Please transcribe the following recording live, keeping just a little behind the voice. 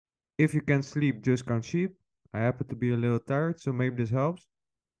If you can sleep, just count sheep. I happen to be a little tired, so maybe this helps.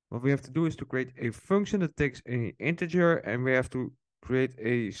 What we have to do is to create a function that takes an integer, and we have to create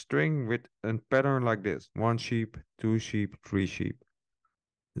a string with a pattern like this. 1 sheep, 2 sheep, 3 sheep.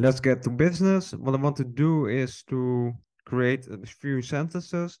 Let's get to business. What I want to do is to create a few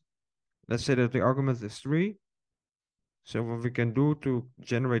sentences. Let's say that the argument is 3. So what we can do to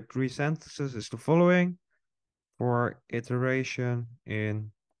generate 3 sentences is the following. For iteration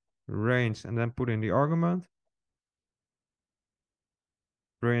in range, and then put in the argument.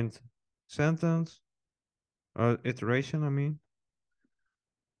 Print sentence. Iteration, I mean.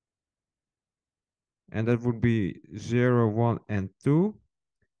 And that would be 0, 1, and 2.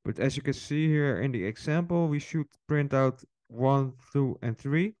 But as you can see here in the example, we should print out 1, 2, and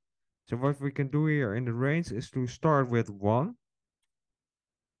 3. So what we can do here in the range is to start with 1.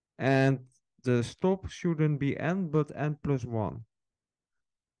 And the stop shouldn't be n, but n plus 1.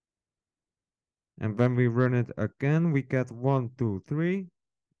 And when we run it again, we get 1, 2, 3,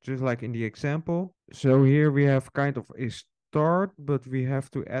 just like in the example. So here we have kind of a start, but we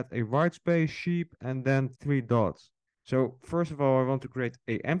have to add a white space, sheep, and then 3 dots. So first of all, I want to create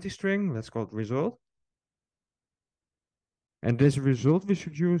a empty string. Let's call it result. And this result we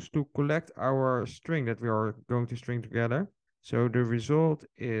should use to collect our string that we are going to string together. So the result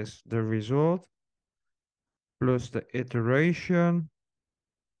is the result plus the iteration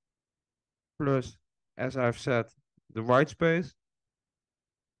plus, as I've said, the white space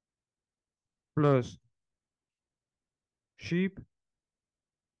plus sheep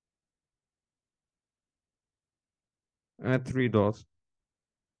and 3 dots.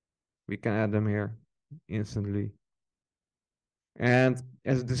 We can add them here instantly. And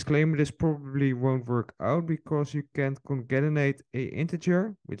as a disclaimer, this probably won't work out because you can't concatenate a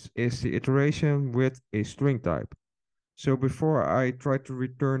integer, which is the iteration, with a string type. So before I try to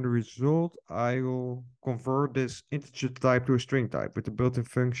return the result, I will convert this integer type to a string type with the built-in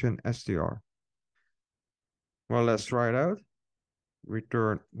function str. Well, let's try it out.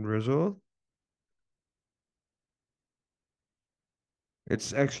 Return result.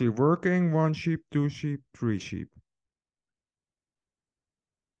 It's actually working. 1 sheep, 2 sheep, 3 sheep.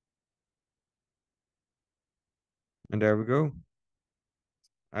 And there we go.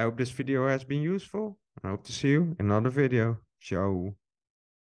 I hope this video has been useful. I hope to see you in another video. Ciao.